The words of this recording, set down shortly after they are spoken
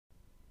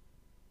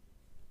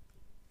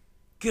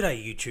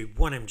G'day YouTube,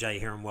 1MJ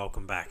here and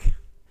welcome back.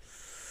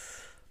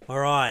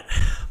 Alright,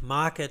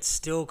 market's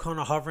still kind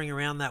of hovering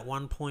around that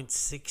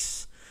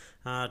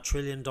 $1.6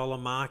 trillion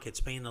mark. It's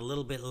been a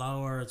little bit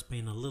lower, it's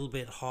been a little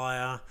bit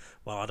higher.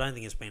 Well, I don't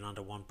think it's been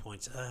under 1.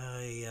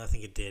 Yeah, I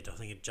think it did. I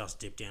think it just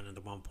dipped down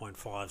into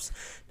 1.5s.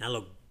 Now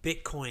look,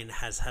 Bitcoin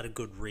has had a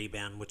good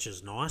rebound, which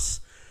is nice.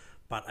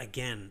 But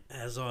again,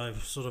 as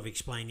I've sort of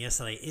explained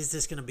yesterday, is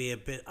this going to be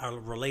a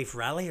relief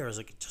rally, or is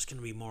it just going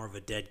to be more of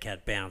a dead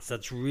cat bounce?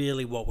 That's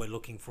really what we're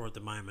looking for at the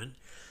moment.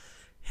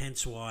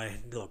 Hence why,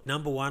 look,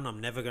 number one, I'm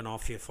never going to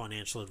offer you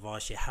financial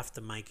advice. You have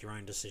to make your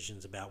own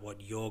decisions about what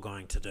you're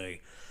going to do.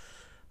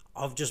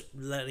 I'm just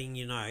letting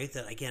you know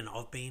that, again,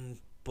 I've been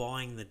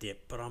buying the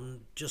dip, but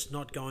I'm just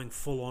not going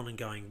full on and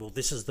going, well,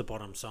 this is the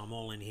bottom, so I'm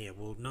all in here.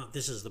 Well, no,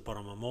 this is the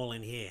bottom, I'm all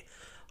in here.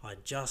 I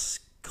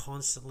just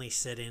constantly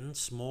set in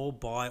small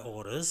buy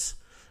orders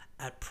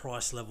at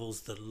price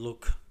levels that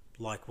look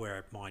like where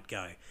it might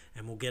go,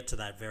 and we'll get to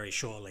that very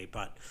shortly.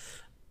 But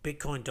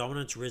Bitcoin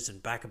dominance risen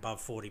back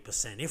above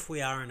 40%. If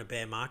we are in a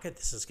bear market,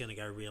 this is going to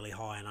go really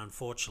high, and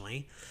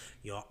unfortunately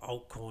your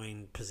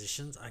altcoin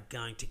positions are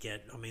going to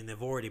get, I mean,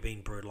 they've already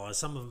been brutalized.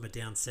 Some of them are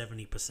down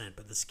 70%,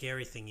 but the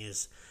scary thing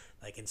is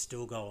they can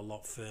still go a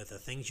lot further.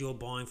 Things you're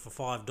buying for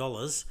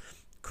 $5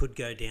 could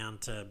go down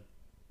to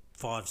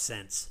 5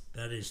 cents.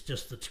 That is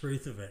just the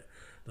truth of it.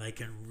 They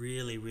can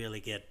really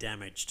get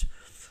damaged.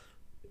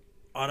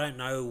 I don't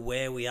know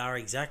where we are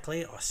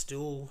exactly. I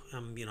still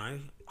am,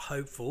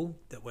 hopeful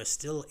that we're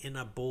still in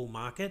a bull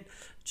market,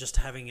 just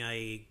having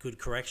a good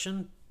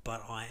correction.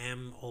 But I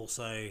am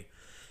also,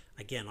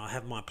 again, I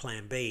have my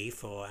plan B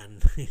for,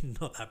 and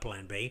not that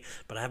plan B,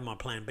 but I have my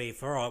plan B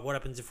for, all right, what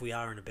happens if we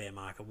are in a bear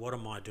market? What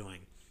am I doing?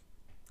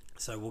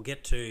 So we'll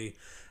get to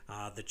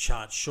the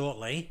chart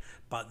shortly,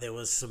 but there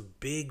was some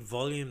big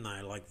volume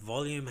though. Like,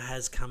 volume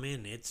has come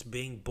in, it's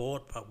being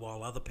bought, but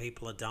while other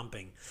people are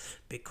dumping.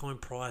 Bitcoin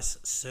price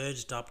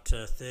surged up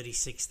to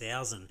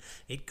 36,000.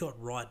 It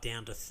got right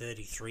down to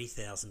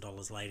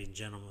 $33,000,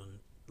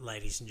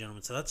 ladies and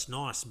gentlemen. So that's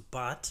nice,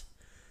 but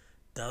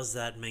does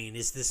that mean,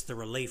 is this the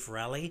relief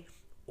rally,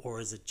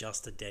 or is it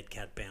just a dead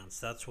cat bounce?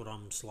 That's what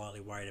I'm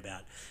slightly worried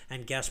about.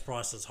 And gas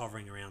prices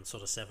hovering around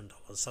sort of $7,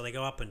 so they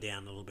go up and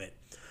down a little bit.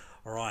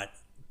 All right,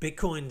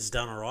 Bitcoin's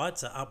done all right,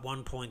 so up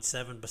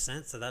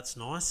 1.7%, so that's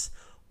nice.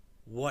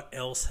 What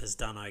else has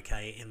done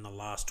okay in the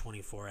last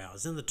 24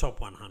 hours? In the top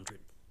 100.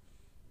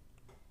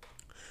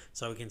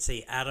 So we can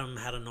see Atom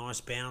had a nice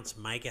bounce,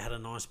 Maker had a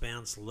nice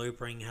bounce,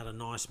 Loopring had a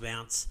nice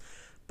bounce.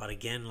 But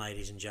again,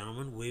 ladies and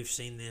gentlemen, we've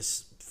seen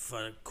this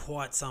for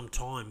quite some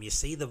time. You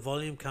see the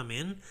volume come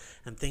in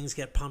and things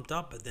get pumped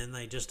up, but then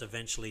they just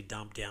eventually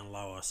dump down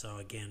lower. So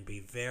again, be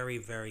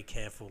very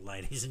careful,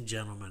 ladies and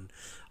gentlemen.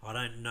 I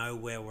don't know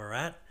where we're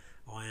at.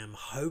 I am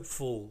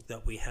hopeful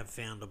that we have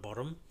found a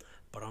bottom,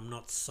 but I'm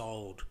not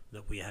sold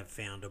that we have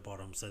found a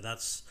bottom. So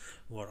that's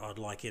what I'd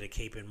like you to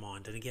keep in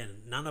mind. And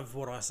again, none of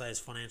what I say is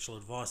financial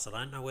advice. I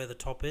don't know where the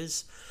top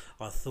is.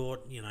 I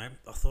thought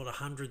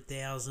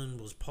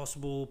 100,000 was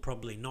possible.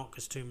 Probably not,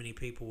 because too many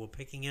people were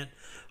picking it.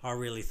 I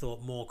really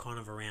thought more kind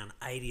of around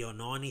 80 or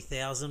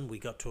 90,000. We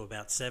got to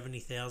about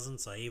 70,000,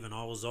 so even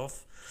I was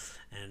off.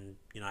 And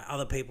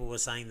other people were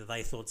saying that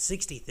they thought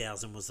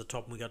 60,000 was the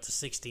top, and we got to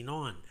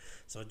 69.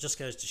 So it just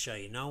goes to show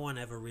you, no one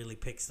ever really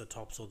picks the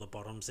tops or the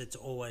bottoms. It's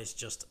always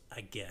just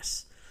a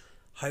guess.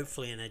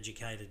 Hopefully an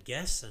educated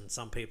guess, and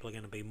some people are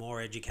going to be more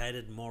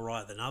educated and more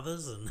right than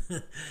others, and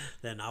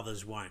then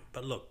others won't.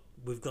 But look,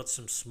 we've got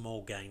some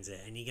small gains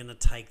there, and you're going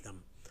to take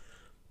them.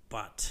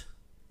 But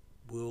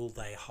will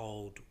they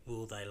hold?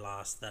 Will they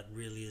last? That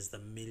really is the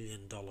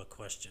 $1,000,000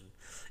 question,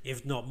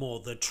 if not more,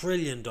 the $1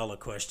 trillion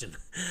question,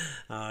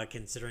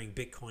 considering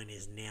Bitcoin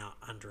is now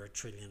under $1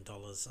 trillion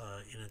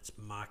in its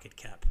market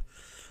cap.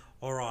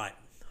 All right,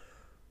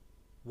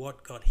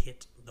 what got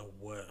hit the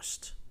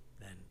worst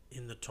then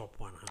in the top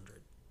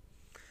 100?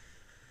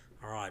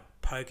 All right,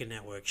 Poker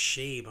Network,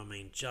 Sheeb, I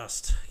mean,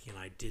 just,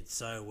 did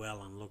so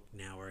well, and look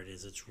now where it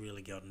is. It's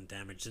really gotten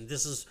damaged. And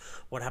this is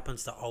what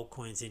happens to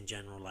altcoins in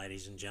general,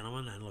 ladies and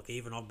gentlemen. And look,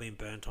 even I've been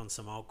burnt on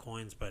some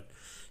altcoins, but,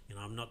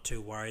 I'm not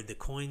too worried. The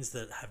coins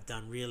that have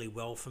done really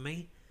well for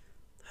me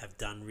have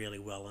done really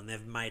well, and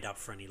they've made up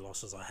for any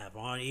losses I have.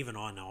 I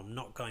know I'm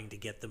not going to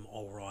get them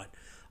all right.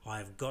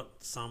 I've got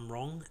some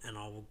wrong, and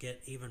I will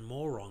get even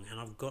more wrong, and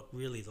I've got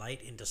really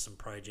late into some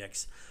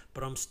projects,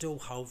 but I'm still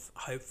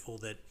hopeful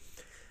that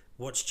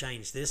what's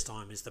changed this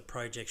time is the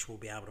projects will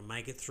be able to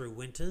make it through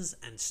winters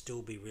and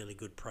still be really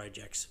good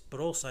projects, but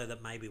also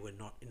that maybe we're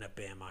not in a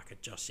bear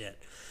market just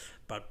yet.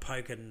 But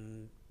Pocket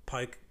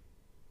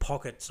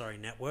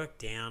Network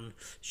down,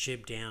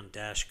 SHIB down,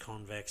 Dash,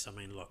 Convex. I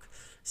mean, look,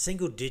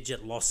 single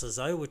digit losses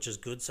though, which is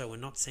good, so we're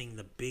not seeing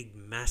the big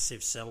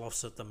massive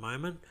sell-offs at the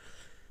moment.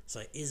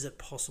 So is it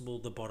possible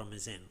the bottom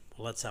is in?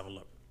 Well, let's have a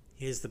look.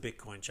 Here's the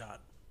Bitcoin chart.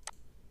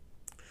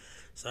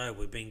 So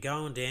we've been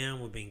going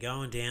down,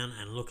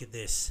 and look at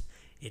this.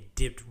 It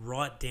dipped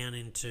right down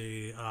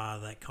into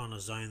that kind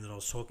of zone that I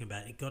was talking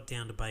about. It got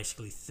down to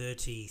basically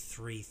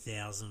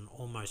 33,000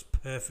 almost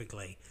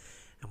perfectly.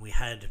 And we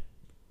had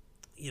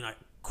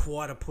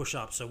quite a push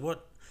up. So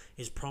what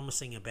is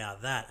promising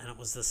about that? And it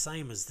was the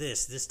same as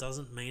this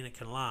doesn't mean it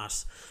can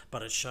last,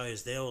 but it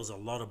shows there was a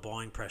lot of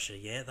buying pressure.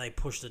 Yeah, they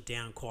pushed it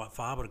down quite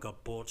far, but it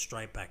got bought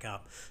straight back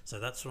up. So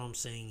that's what I'm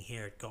seeing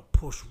here. It got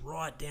pushed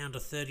right down to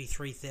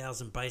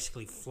 33,000,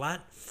 basically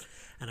flat,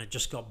 and it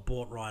just got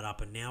bought right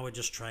up, and now we're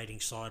just trading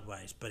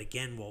sideways. But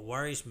again, what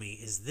worries me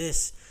is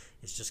this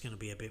is just going to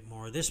be a bit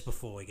more of this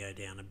before we go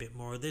down, a bit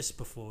more of this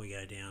before we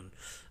go down,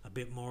 a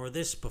bit more of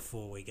this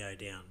before we go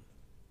down.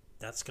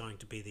 That's going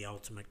to be the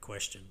ultimate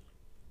question.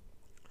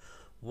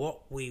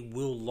 What we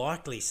will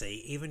likely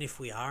see, even if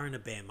we are in a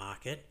bear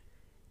market,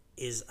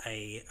 is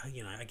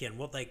again,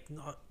 what they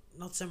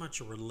not so much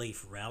a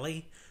relief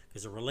rally,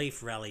 because a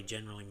relief rally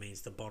generally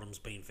means the bottom's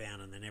been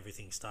found and then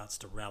everything starts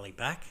to rally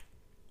back.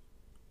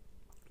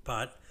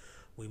 But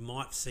we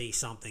might see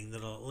something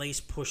that'll at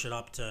least push it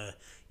up to,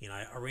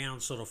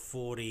 around sort of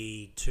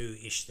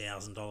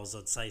 $42,000-ish.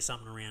 I'd say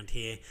something around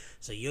here.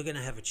 So you're going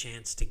to have a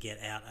chance to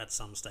get out at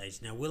some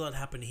stage. Now, will it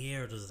happen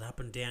here or does it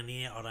happen down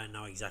here? I don't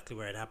know exactly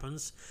where it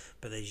happens,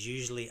 but there's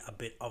usually a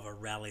bit of a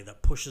rally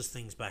that pushes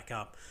things back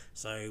up.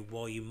 So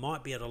while you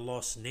might be at a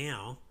loss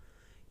now,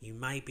 you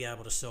may be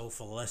able to sell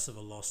for less of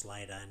a loss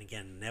later. And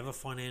again, never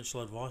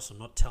financial advice. I'm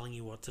not telling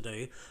you what to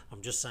do.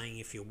 I'm just saying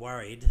if you're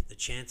worried, the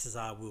chances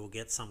are we will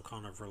get some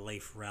kind of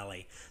relief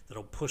rally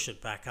that'll push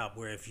it back up,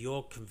 where if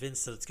you're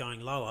convinced that it's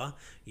going lower,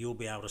 you'll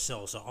be able to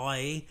sell. So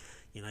i.e.,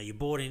 you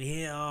bought in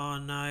here, oh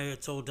no,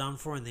 it's all done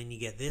for, and then you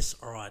get this.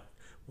 All right,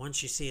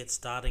 once you see it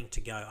starting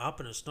to go up,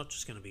 and it's not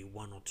just going to be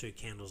one or two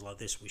candles like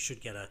this, we should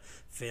get a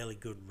fairly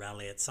good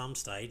rally at some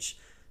stage.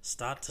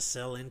 Start to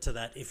sell into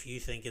that if you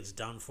think it's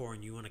done for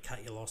and you want to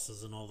cut your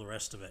losses and all the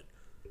rest of it.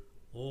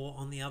 Or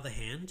on the other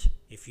hand,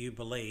 if you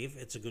believe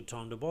it's a good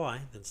time to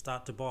buy, then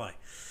start to buy.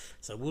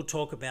 So we'll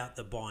talk about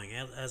the buying.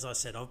 As I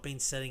said, I've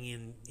been setting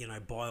in,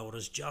 buy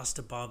orders just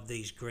above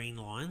these green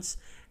lines,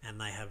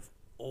 and they have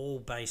all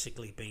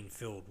basically been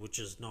filled, which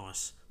is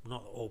nice.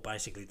 Not all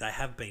basically, they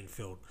have been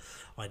filled.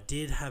 I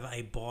did have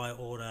a buy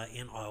order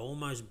in. I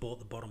almost bought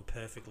the bottom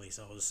perfectly,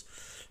 so it was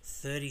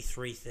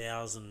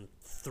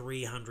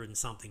 $33,300 and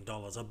something.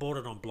 I bought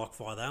it on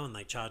BlockFi though, and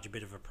they charge a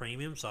bit of a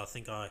premium, so I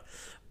think I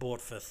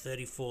bought for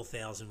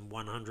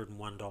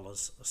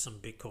 $34,101 some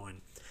Bitcoin.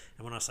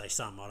 And when I say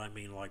some, I don't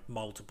mean like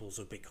multiples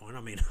of Bitcoin.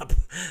 I mean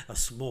a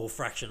small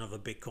fraction of a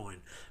Bitcoin,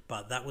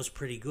 but that was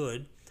pretty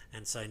good.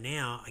 And so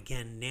now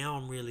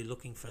I'm really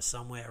looking for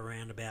somewhere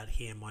around about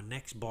here. My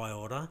next buy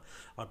order,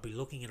 I'd be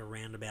looking at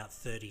around about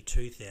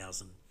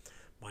 32,000.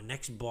 My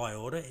next buy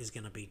order is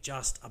going to be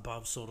just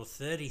above sort of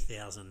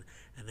 30,000,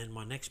 and then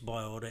my next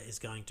buy order is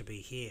going to be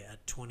here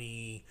at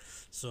 28.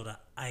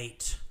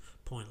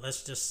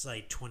 Let's just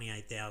say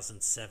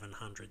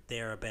 28,700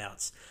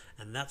 thereabouts,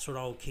 and that's what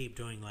I'll keep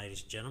doing,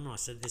 ladies and gentlemen. I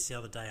said this the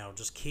other day, I'll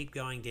just keep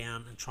going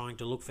down and trying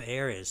to look for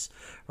areas.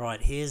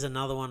 Right, here's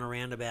another one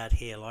around about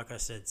here. Like I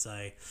said,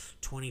 say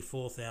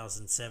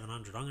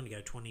 24,700. I'm going to go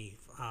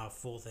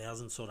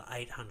 24,000, sort of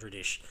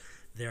 800-ish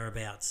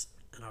thereabouts,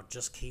 and I'll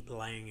just keep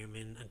laying them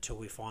in until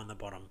we find the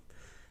bottom.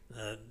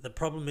 The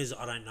problem is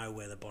I don't know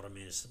where the bottom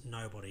is.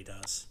 Nobody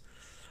does.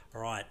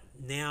 All right,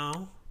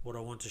 now what I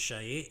want to show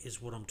you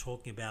is what I'm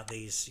talking about,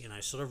 these,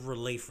 sort of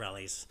relief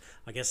rallies.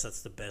 I guess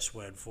that's the best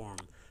word for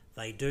them.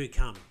 They do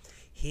come.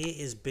 Here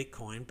is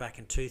Bitcoin back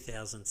in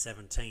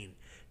 2017.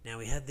 Now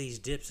we had these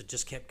dips that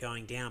just kept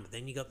going down, but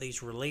then you got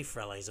these relief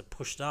rallies that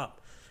pushed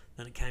up.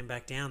 Then it came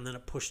back down, then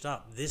it pushed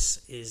up.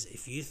 This is,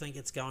 if you think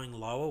it's going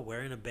lower,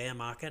 we're in a bear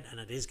market and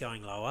it is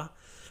going lower,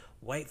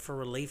 wait for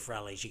relief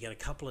rallies. You get a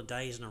couple of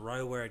days in a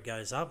row where it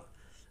goes up.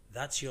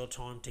 That's your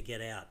time to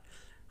get out.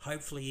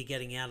 Hopefully you're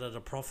getting out at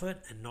a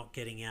profit and not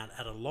getting out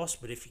at a loss,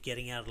 but if you're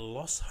getting out at a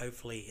loss,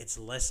 hopefully it's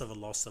less of a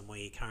loss than where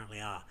you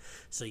currently are.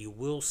 So you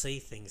will see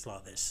things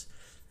like this.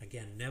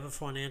 Again, never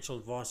financial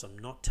advice. I'm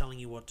not telling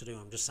you what to do.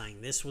 I'm just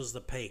saying this was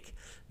the peak.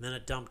 And then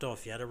it dumped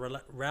off. You had a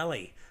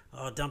rally.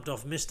 Oh, dumped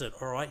off, missed it.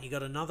 All right, you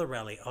got another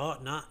rally. Oh,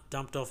 no,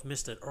 dumped off,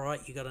 missed it. All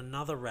right, you got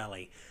another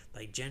rally.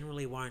 They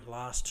generally won't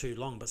last too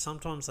long, but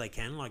sometimes they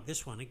can. Like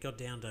this one, it got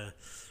down to,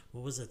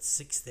 what was it,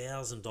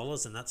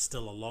 $6,000, and that's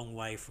still a long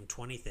way from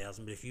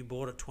 20,000. But if you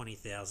bought at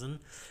 20,000,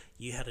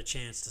 you had a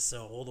chance to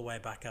sell all the way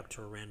back up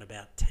to around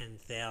about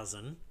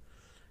 10,000,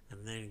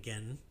 and then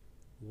again,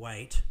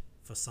 wait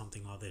for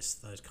something like this,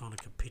 those kind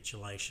of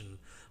capitulation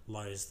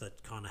lows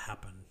that kind of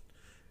happen.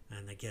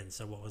 And again,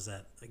 so what was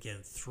that? Again,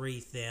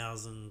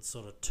 3,000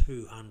 sort of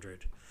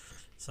 200.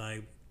 So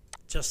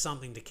just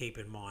something to keep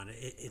in mind.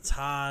 It's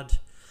hard,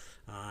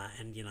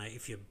 and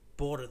if you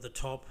bought at the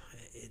top,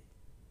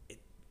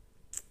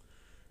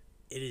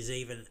 it is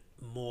even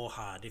more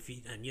hard.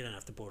 And you don't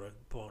have to bought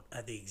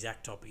at the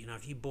exact top.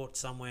 If you bought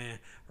somewhere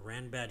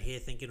around about here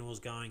thinking it was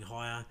going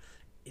higher,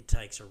 it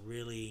takes a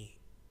really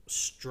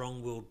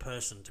strong-willed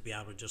person to be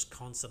able to just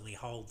constantly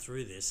hold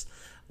through this,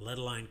 let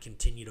alone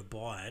continue to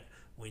buy it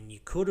when you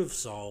could have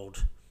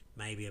sold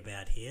maybe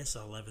about here,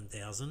 so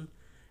 11,000,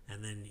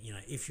 and then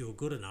if you were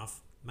good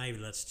enough, maybe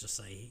let's just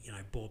say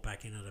bought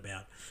back in at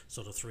about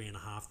sort of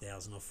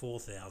 $3,500 or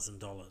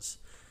 $4,000.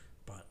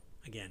 But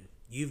again,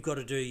 You've got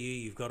to do you.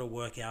 You've got to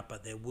work out,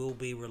 but there will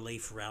be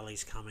relief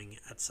rallies coming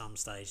at some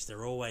stage.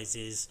 There always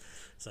is.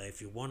 So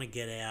if you want to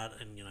get out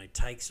and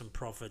take some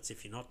profits,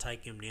 if you're not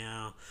taking them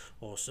now,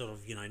 or sort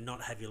of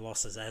not have your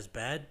losses as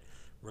bad,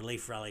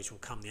 relief rallies will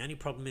come. The only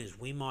problem is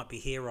we might be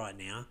here right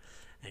now,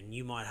 and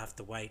you might have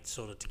to wait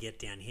sort of to get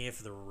down here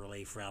for the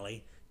relief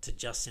rally to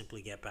just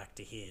simply get back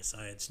to here. So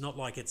it's not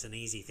like it's an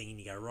easy thing and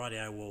you go,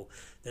 righto, well,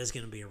 there's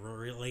going to be a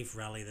relief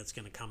rally that's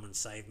going to come and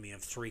save me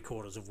of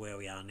 3/4 of where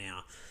we are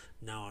now.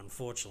 No,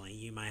 unfortunately,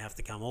 you may have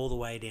to come all the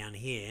way down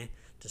here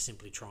to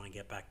simply try and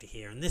get back to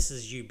here. And this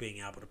is you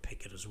being able to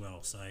pick it as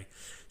well. So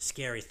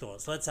scary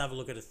thoughts. Let's have a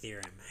look at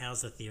Ethereum.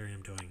 How's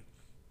Ethereum doing?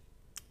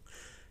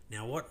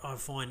 Now, what I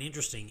find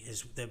interesting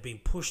is they've been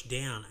pushed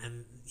down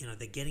and,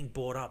 they're getting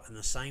bought up. And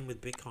the same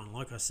with Bitcoin.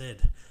 Like I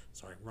said,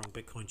 sorry, wrong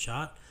Bitcoin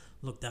chart.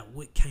 Look, that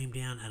wick came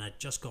down and it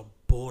just got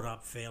bought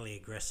up fairly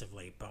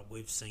aggressively. But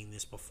we've seen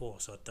this before,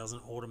 so it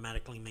doesn't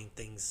automatically mean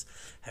things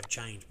have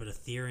changed. But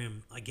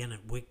Ethereum, again,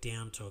 it wicked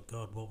down to,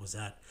 God, what was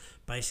that?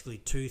 Basically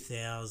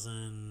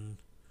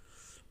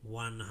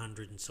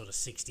 2,100 and sort of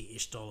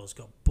 $60-ish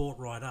got bought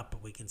right up,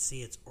 but we can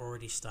see it's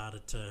already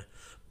started to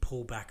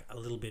pull back a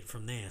little bit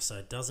from there. So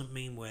it doesn't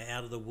mean we're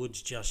out of the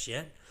woods just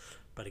yet,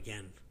 but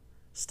again,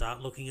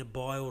 start looking at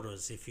buy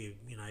orders. If you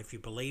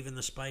believe in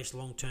the space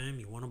long term,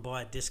 you want to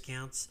buy at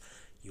discounts,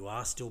 you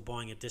are still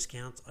buying at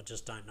discounts. I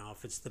just don't know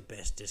if it's the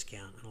best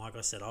discount. And like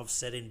I said, I've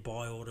set in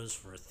buy orders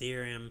for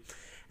Ethereum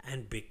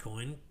and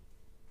Bitcoin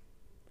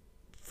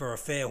for a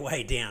fair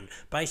way down,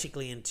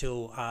 basically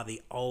until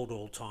the old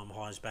all-time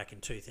highs back in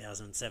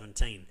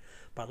 2017.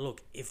 But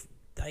look, if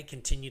they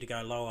continue to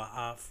go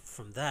lower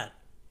from that,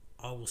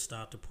 I will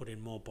start to put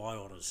in more buy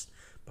orders,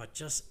 but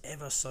just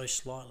ever so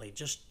slightly,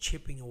 just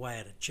chipping away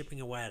at it.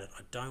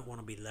 I don't want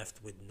to be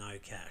left with no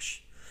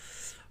cash.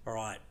 All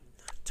right,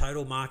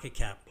 total market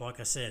cap. Like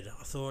I said,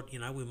 I thought,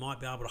 we might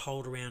be able to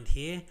hold around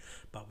here,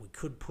 but we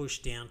could push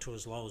down to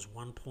as low as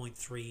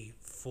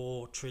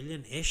 1.34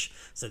 trillion-ish.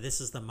 So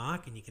this is the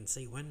mark, and you can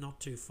see we're not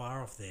too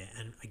far off there.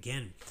 And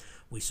again,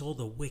 we saw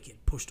the wick,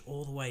 it pushed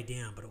all the way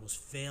down, but it was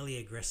fairly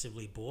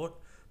aggressively bought.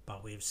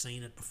 But we've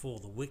seen it before.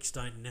 The wicks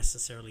don't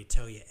necessarily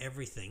tell you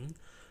everything,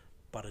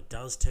 but it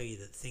does tell you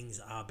that things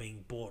are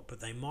being bought.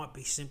 But they might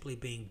be simply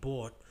being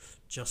bought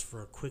just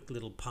for a quick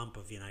little pump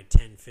of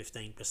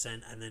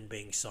 10-15% and then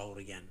being sold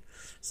again.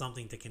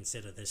 Something to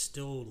consider. There's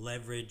still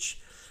leverage,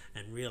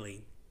 and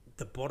really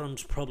the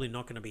bottom's probably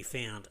not going to be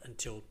found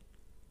until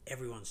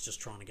everyone's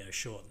just trying to go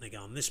short and they're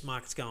going, this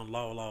market's going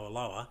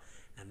lower,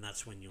 and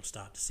that's when you'll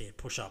start to see it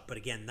push up. But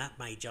again, that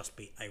may just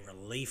be a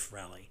relief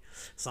rally,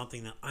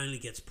 something that only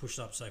gets pushed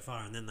up so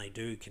far, and then they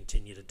do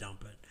continue to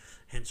dump it.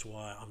 Hence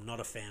why I'm not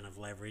a fan of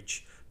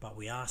leverage, but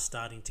we are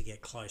starting to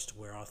get close to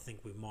where I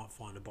think we might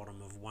find a bottom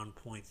of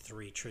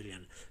 1.3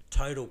 trillion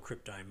total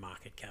crypto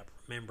market cap.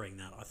 Remembering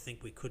that, I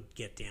think we could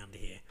get down to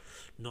here.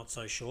 Not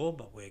so sure,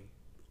 but we're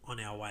on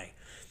our way.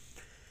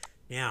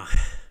 Now,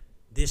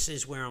 this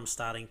is where I'm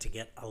starting to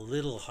get a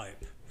little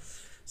hope.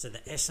 So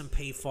the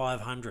S&P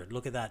 500,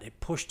 look at that. It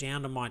pushed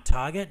down to my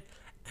target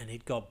and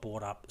it got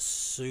bought up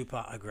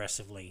super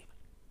aggressively.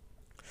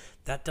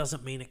 That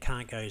doesn't mean it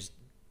can't go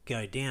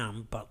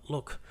down, but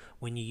look,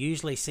 when you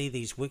usually see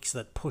these wicks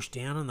that push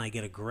down and they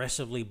get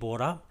aggressively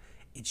bought up,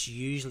 it's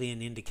usually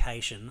an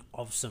indication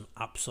of some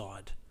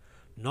upside.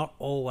 Not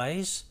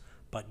always,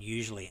 but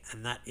usually.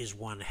 And that is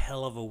one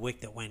hell of a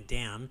wick that went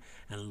down,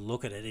 and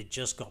look at it, it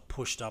just got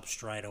pushed up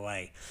straight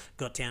away.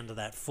 Got down to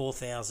that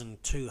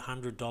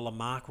 $4,200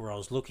 mark where I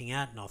was looking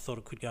at, and I thought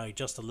it could go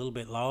just a little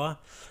bit lower.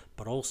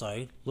 But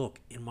also,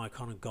 look, in my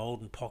kind of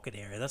golden pocket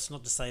area. That's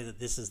not to say that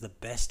this is the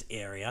best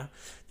area.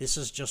 This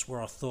is just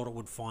where I thought it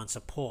would find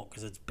support,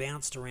 because it's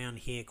bounced around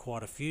here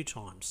quite a few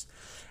times.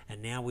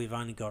 And now we've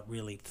only got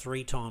really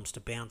 3 times to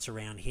bounce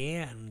around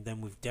here, and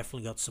then we've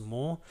definitely got some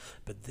more.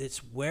 But this,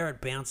 where it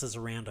bounces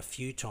around a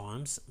few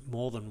times,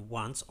 more than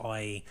once,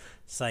 I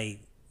say,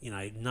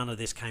 none of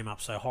this came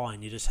up so high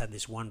and you just had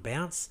this one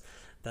bounce.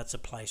 That's a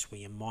place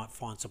where you might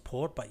find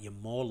support, but you're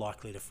more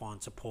likely to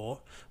find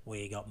support where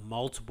you got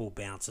multiple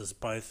bounces,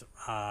 both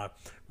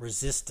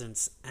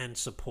resistance and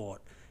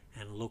support.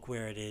 And look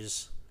where it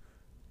is,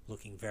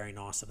 looking very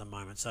nice at the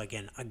moment. So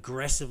again,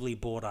 aggressively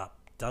bought up.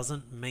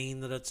 Doesn't mean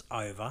that it's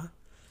over.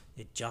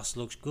 It just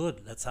looks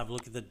good. Let's have a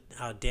look at the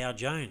Dow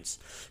Jones.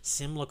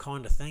 Similar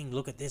kind of thing.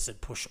 Look at this. It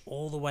pushed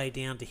all the way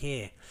down to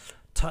here.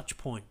 Touch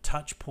point,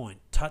 touch point,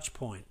 touch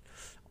point.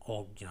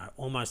 Or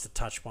almost a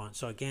touch point.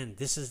 So again,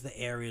 this is the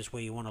areas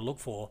where you want to look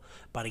for,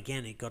 but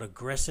again, it got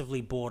aggressively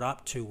bought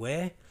up to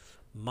where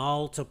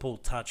multiple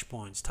touch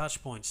points,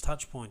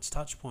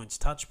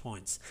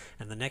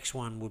 and the next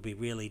one would be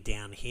really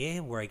down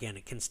here, where again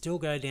it can still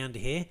go down to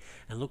here,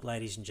 and look,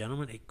 ladies and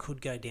gentlemen, it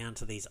could go down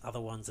to these other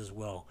ones as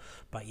well.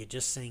 But you're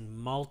just seeing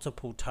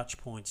multiple touch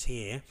points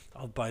here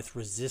of both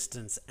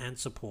resistance and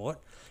support,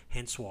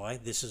 hence why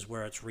this is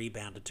where it's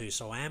rebounded to.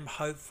 So I am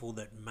hopeful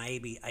that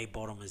maybe a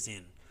bottom is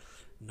in.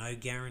 No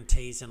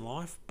guarantees in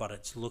life, but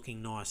it's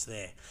looking nice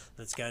there.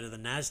 Let's go to the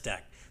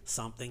NASDAQ.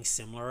 Something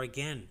similar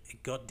again.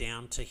 It got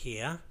down to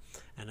here,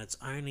 and it's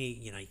only,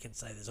 you can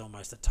say there's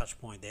almost a touch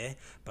point there,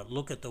 but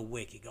look at the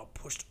wick. It got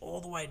pushed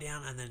all the way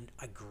down and then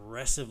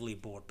aggressively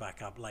bought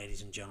back up,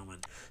 ladies and gentlemen.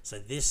 So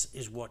this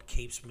is what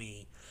keeps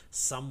me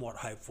somewhat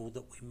hopeful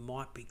that we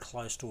might be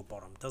close to a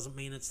bottom. Doesn't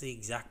mean it's the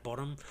exact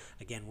bottom.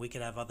 Again, we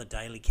could have other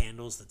daily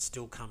candles that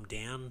still come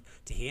down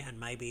to here and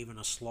maybe even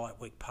a slight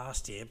wick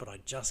past here, but I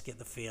just get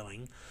the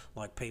feeling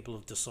like people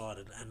have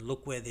decided, and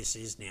look where this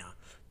is now.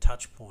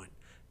 Touch point,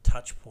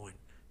 touch point,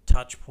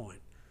 touch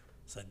point.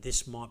 So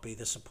this might be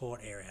the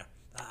support area.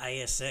 The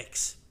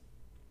ASX,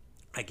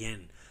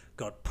 again,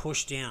 got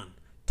pushed down.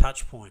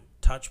 Touch point,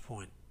 touch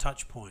point,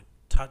 touch point,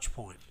 touch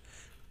point.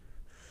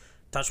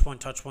 Touch point,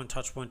 touch point,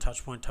 touch point,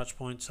 touch point, touch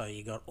point. So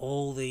you got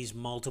all these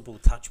multiple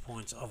touch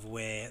points of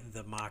where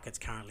the markets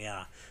currently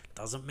are.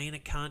 Doesn't mean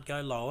it can't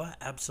go lower.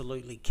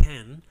 Absolutely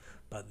can.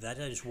 But that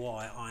is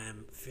why I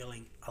am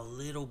feeling a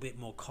little bit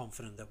more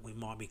confident that we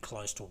might be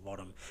close to a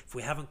bottom. If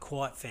we haven't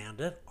quite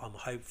found it, I'm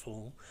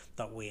hopeful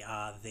that we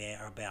are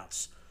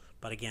thereabouts.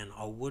 But again,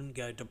 I wouldn't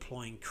go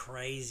deploying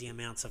crazy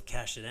amounts of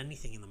cash at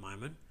anything in the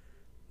moment,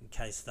 in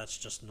case that's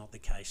just not the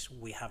case.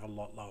 We have a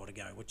lot lower to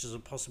go, which is a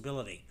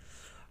possibility.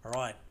 All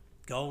right,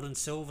 gold and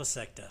silver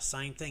sector,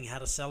 same thing,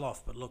 had a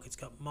sell-off, but look, it's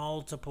got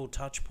multiple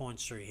touch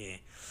points through here.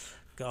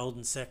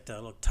 Golden sector,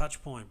 look,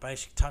 touch point,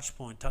 basic touch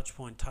point, touch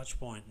point, touch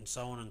point, and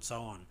so on and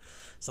so on.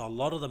 So a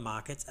lot of the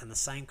markets, and the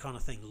same kind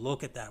of thing,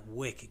 look at that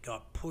wick. It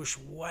got pushed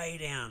way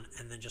down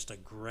and then just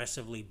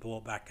aggressively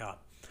brought back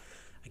up.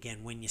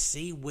 Again, when you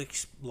see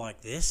wicks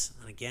like this,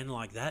 and again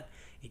like that,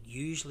 it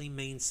usually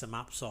means some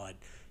upside.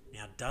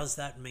 Now, does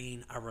that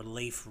mean a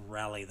relief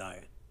rally though?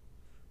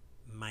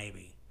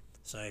 Maybe.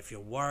 So if you're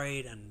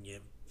worried and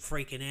you're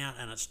freaking out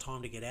and it's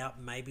time to get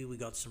out, maybe we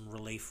got some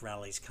relief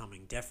rallies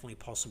coming. Definitely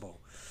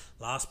possible.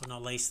 Last but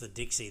not least, the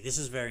Dixie. This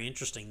is very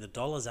interesting. The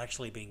dollar's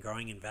actually been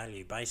growing in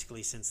value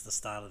basically since the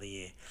start of the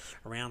year.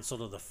 Around sort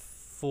of the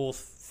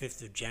 4th,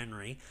 5th of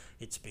January,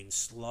 it's been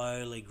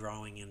slowly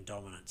growing in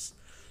dominance.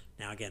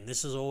 Now again,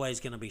 this is always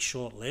going to be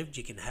short-lived.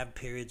 You can have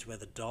periods where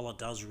the dollar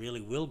does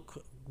really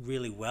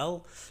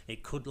well.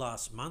 It could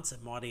last months.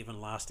 It might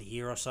even last a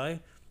year or so.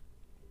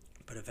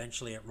 But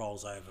eventually it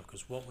rolls over,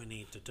 because what we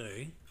need to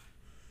do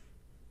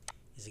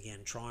is, again,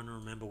 try and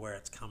remember where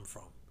it's come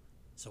from.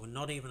 So we're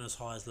not even as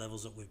high as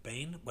levels that we've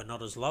been. We're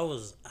not as low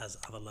as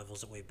other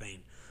levels that we've been.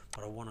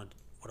 But what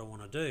I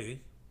want to do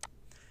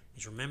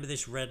is remember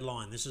this red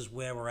line. This is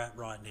where we're at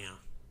right now.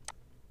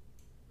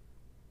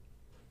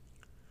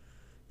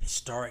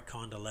 Historic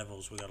kind of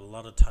levels. We've got a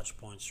lot of touch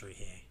points through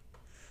here.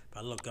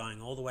 But look,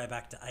 going all the way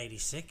back to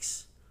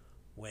 86,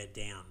 we're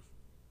down.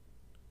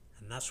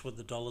 And that's what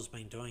the dollar's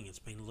been doing. It's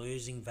been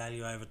losing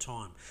value over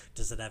time.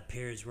 Does it have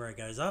periods where it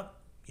goes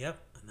up? Yep.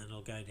 And then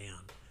it'll go down.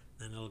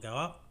 Then it'll go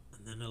up,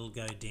 and then it'll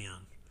go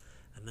down.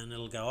 And then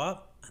it'll go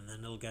up, and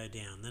then it'll go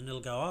down. Then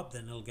it'll go up,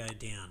 then it'll go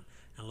down.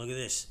 And look at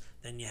this.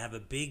 Then you have a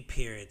big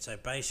period. So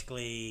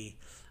basically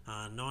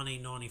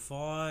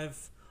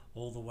 1995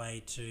 all the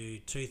way to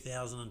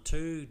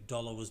 2002,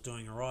 dollar was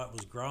doing all right,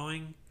 was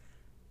growing.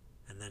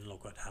 And then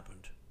look what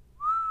happened.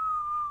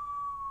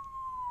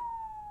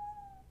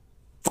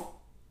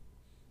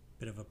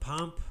 Bit of a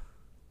pump,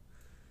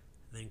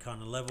 and then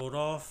kind of leveled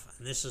off.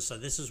 And this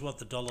is what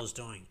the dollar's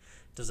doing.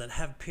 Does it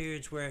have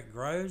periods where it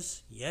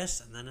grows?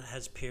 Yes, and then it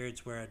has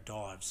periods where it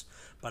dives.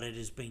 But it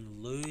has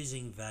been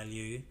losing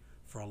value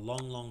for a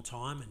long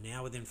time, and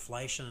now with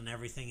inflation and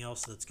everything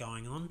else that's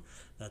going on,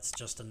 that's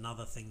just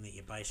another thing that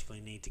you basically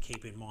need to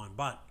keep in mind.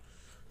 But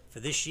for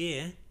this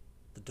year,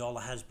 the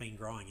dollar has been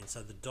growing, and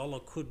so the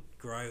dollar could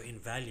grow in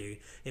value.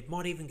 It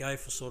might even go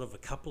for sort of a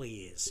couple of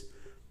years.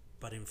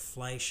 But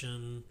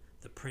inflation,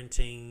 the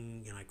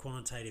printing,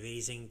 quantitative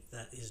easing,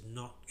 that is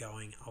not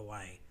going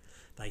away.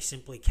 They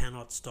simply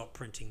cannot stop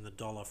printing the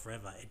dollar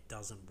forever. It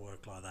doesn't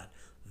work like that.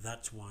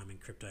 That's why I'm in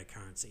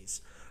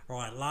cryptocurrencies. All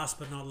right, last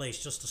but not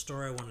least, just a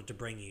story I wanted to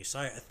bring you. So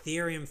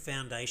Ethereum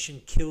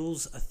Foundation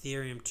kills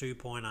Ethereum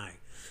 2.0.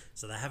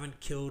 So they haven't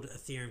killed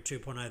Ethereum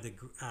 2.0,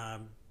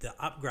 the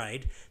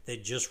upgrade, they're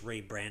just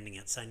rebranding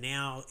it. So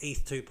now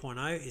ETH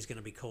 2.0 is going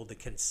to be called the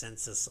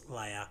consensus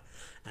layer,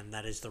 and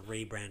that is the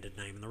rebranded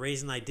name. And the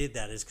reason they did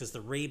that is because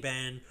the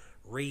rebrand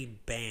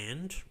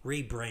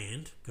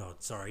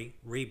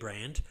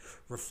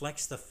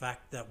reflects the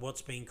fact that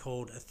what's being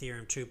called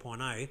Ethereum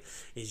 2.0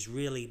 is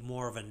really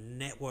more of a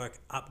network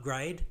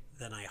upgrade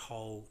than a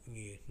whole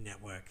new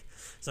network.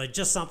 So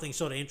just something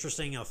sort of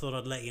interesting. I thought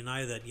I'd let you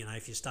know that,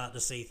 if you start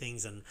to see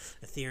things and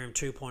Ethereum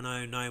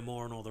 2.0, no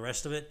more, and all the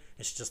rest of it,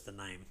 it's just the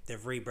name.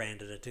 They've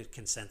rebranded it to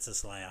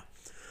consensus layer.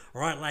 All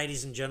right,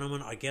 ladies and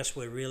gentlemen, I guess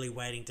we're really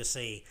waiting to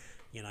see,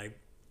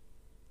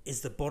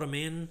 is the bottom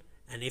in?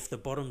 And if the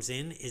bottom's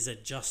in, is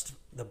it just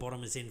the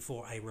bottom is in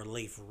for a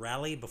relief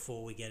rally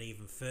before we get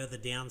even further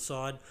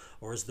downside,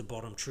 or is the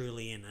bottom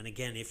truly in? And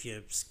again, if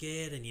you're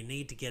scared and you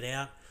need to get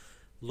out,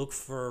 look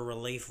for a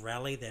relief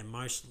rally.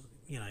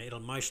 It'll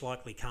most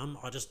likely come.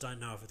 I just don't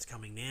know if it's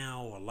coming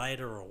now or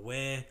later or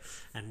where,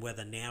 and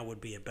whether now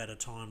would be a better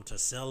time to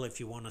sell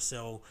if you want to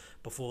sell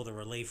before the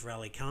relief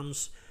rally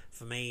comes.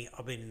 For me,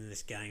 I've been in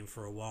this game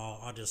for a while.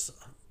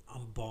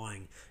 I'm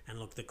buying. And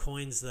look, the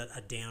coins that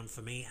are down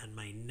for me and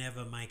may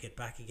never make it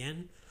back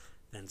again,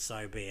 then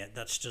so be it.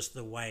 That's just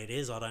the way it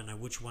is. I don't know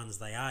which ones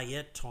they are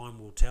yet. Time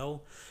will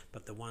tell.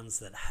 But the ones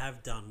that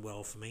have done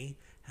well for me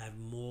have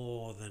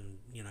more than,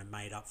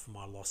 made up for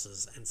my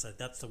losses. And so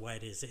that's the way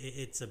it is.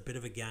 It's a bit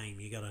of a game.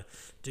 You got to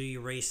do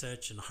your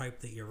research and hope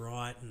that you're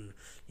right. And,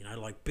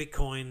 like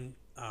Bitcoin,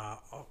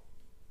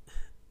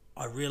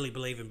 I really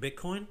believe in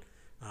Bitcoin.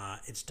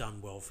 It's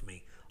done well for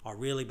me. I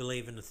really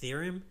believe in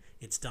Ethereum.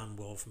 It's done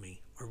well for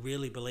me. I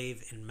really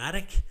believe in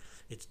Matic.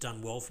 It's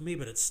done well for me,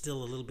 but it's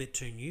still a little bit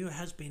too new. It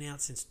has been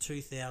out since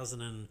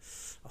 2000 and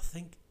I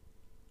think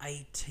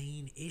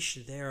 18-ish,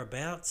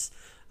 thereabouts.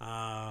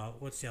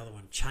 What's the other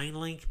one?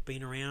 Chainlink,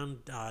 been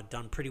around,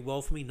 done pretty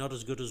well for me. Not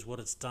as good as what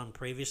it's done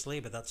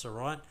previously, but that's all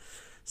right.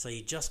 So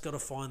you just got to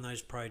find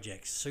those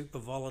projects. Super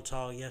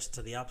volatile, yes,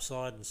 to the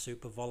upside, and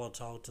super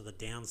volatile to the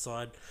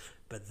downside,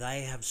 but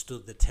they have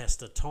stood the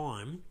test of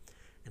time,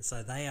 and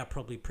so they are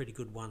probably pretty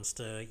good ones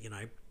to,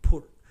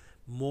 put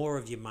more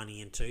of your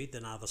money into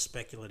than other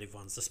speculative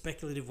ones. The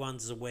speculative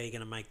ones are where you're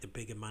going to make the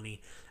bigger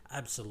money,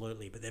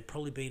 absolutely, but they've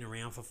probably been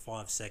around for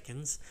 5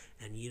 seconds,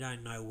 and you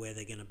don't know where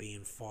they're going to be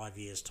in 5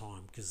 years'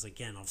 time, because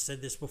again, I've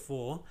said this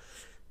before,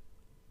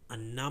 a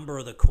number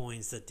of the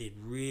coins that did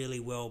really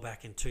well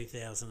back in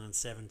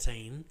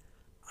 2017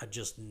 are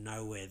just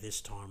nowhere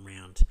this time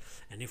round.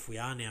 And if we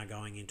are now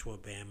going into a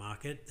bear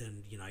market,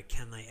 then,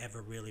 can they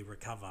ever really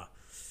recover?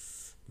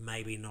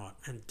 Maybe not.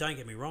 And don't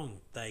get me wrong,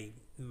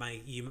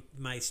 you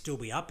may still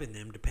be up in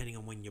them depending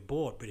on when you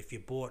bought. But if you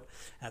bought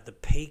at the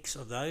peaks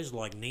of those,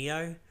 like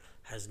Neo,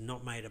 has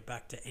not made it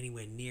back to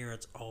anywhere near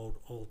its old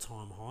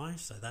all-time high,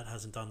 so that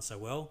hasn't done so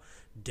well.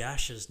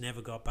 Dash has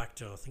never got back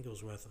to, I think it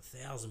was worth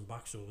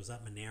 $1,000, or was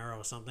that Monero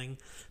or something?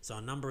 So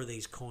a number of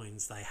these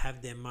coins, they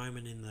have their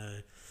moment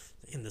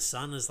in the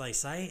sun, as they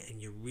say,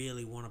 and you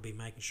really want to be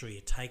making sure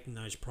you're taking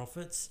those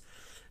profits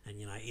and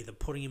either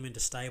putting them into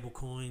stable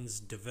coins,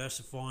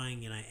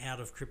 diversifying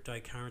out of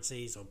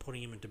cryptocurrencies, or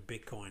putting them into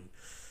Bitcoin.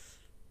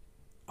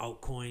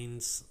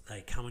 Altcoins,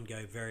 they come and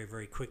go very,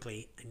 very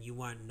quickly, and you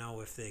won't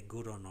know if they're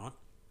good or not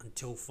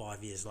until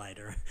 5 years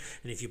later.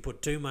 And if you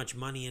put too much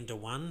money into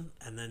one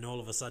and then all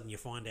of a sudden you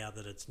find out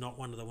that it's not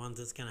one of the ones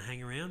that's going to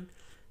hang around,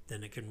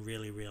 then it can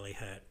really, really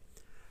hurt.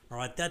 All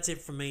right, that's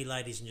it from me,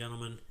 ladies and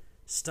gentlemen.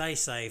 Stay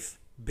safe,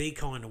 be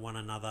kind to one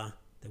another.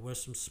 There were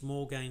some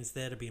small gains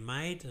there to be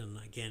made, and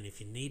again,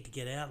 if you need to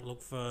get out,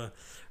 look for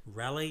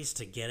rallies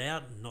to get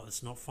out.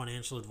 It's not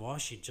financial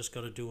advice. You just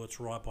got to do what's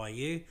right by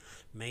you.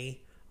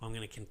 Me, I'm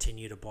going to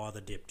continue to buy the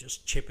dip,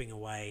 just chipping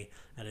away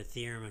at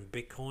Ethereum and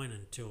Bitcoin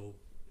until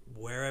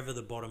wherever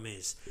the bottom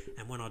is.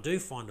 And when I do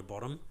find a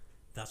bottom,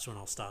 that's when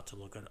I'll start to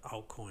look at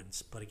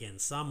altcoins. But again,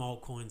 some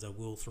altcoins I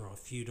will throw a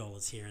few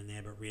dollars here and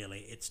there, but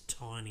really it's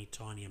tiny,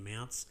 tiny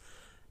amounts.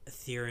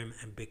 Ethereum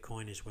and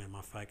Bitcoin is where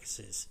my focus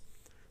is.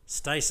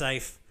 Stay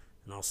safe,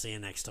 and I'll see you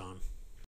next time.